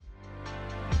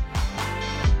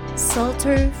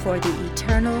Psalter for the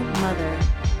Eternal Mother,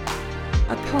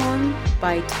 a poem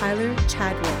by Tyler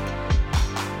Chadwick,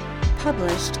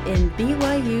 published in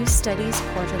BYU Studies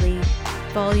Quarterly,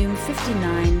 Volume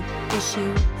 59,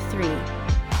 Issue 3.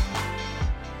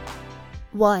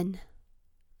 1.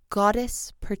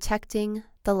 Goddess protecting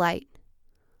the light.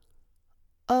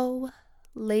 O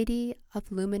Lady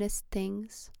of luminous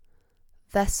things,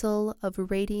 vessel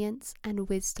of radiance and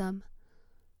wisdom,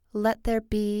 let there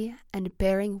be and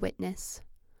bearing witness.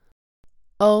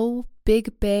 O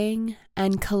Big Bang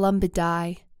and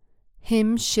Columbidai,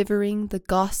 him shivering the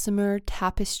gossamer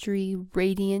tapestry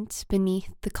radiant beneath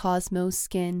the cosmos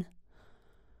skin.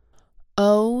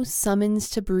 O summons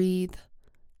to breathe,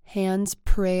 hands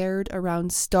prayered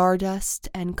around stardust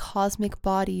and cosmic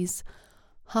bodies,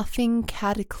 huffing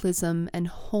cataclysm and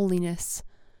holiness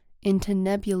into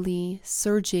nebulae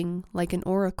surging like an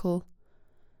oracle,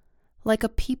 like a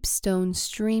peepstone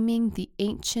streaming the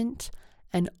ancient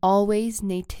and always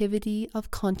nativity of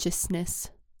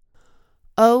consciousness.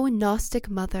 O Gnostic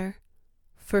Mother,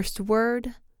 first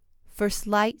word, first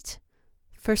light,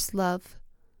 first love,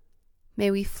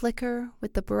 may we flicker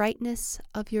with the brightness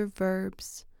of your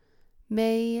verbs.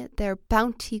 May their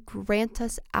bounty grant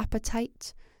us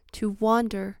appetite to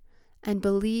wander and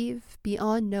believe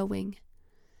beyond knowing.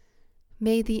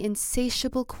 May the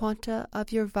insatiable quanta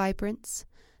of your vibrance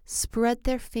spread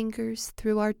their fingers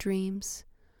through our dreams,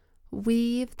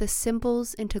 weave the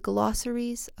symbols into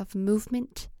glossaries of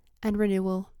movement and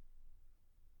renewal.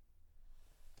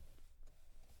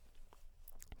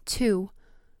 2.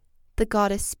 The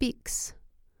Goddess speaks.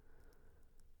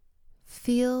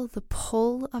 Feel the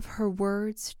pull of her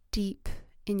words deep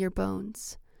in your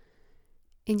bones,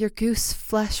 in your goose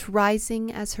flesh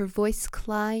rising as her voice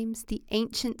climbs the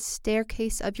ancient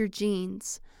staircase of your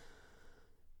genes,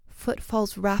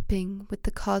 footfalls rapping with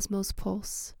the cosmos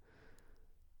pulse,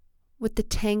 with the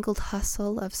tangled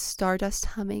hustle of stardust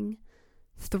humming,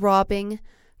 throbbing,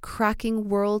 cracking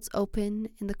worlds open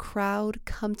in the crowd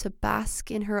come to bask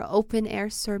in her open-air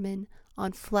sermon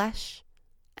on flesh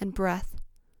and breath.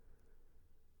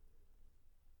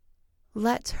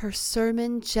 Let her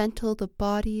sermon gentle the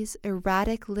body's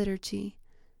erratic liturgy,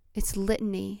 its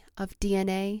litany of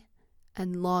DNA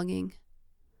and longing.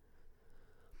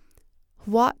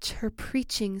 Watch her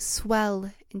preaching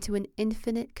swell into an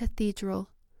infinite cathedral.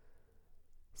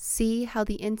 See how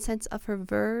the incense of her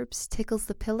verbs tickles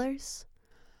the pillars,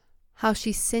 how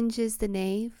she singes the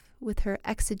nave with her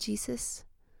exegesis,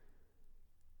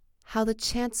 how the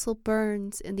chancel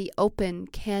burns in the open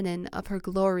canon of her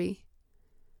glory.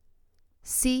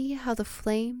 See how the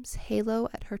flames halo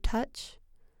at her touch,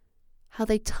 how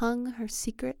they tongue her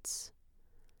secrets,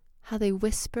 how they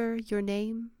whisper your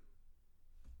name.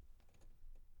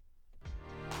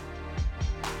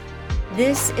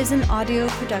 This is an audio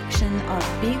production of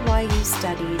BYU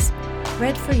Studies,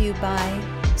 read for you by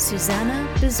Susanna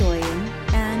Bezoyan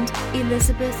and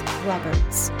Elizabeth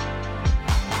Roberts.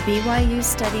 BYU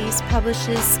Studies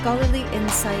publishes scholarly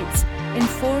insights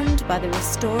informed by the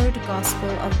restored gospel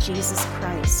of Jesus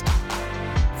Christ.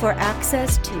 For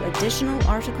access to additional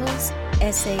articles,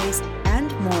 essays,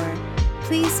 and more,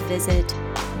 please visit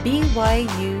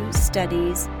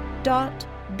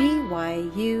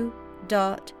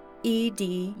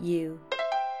byustudies.byu.edu.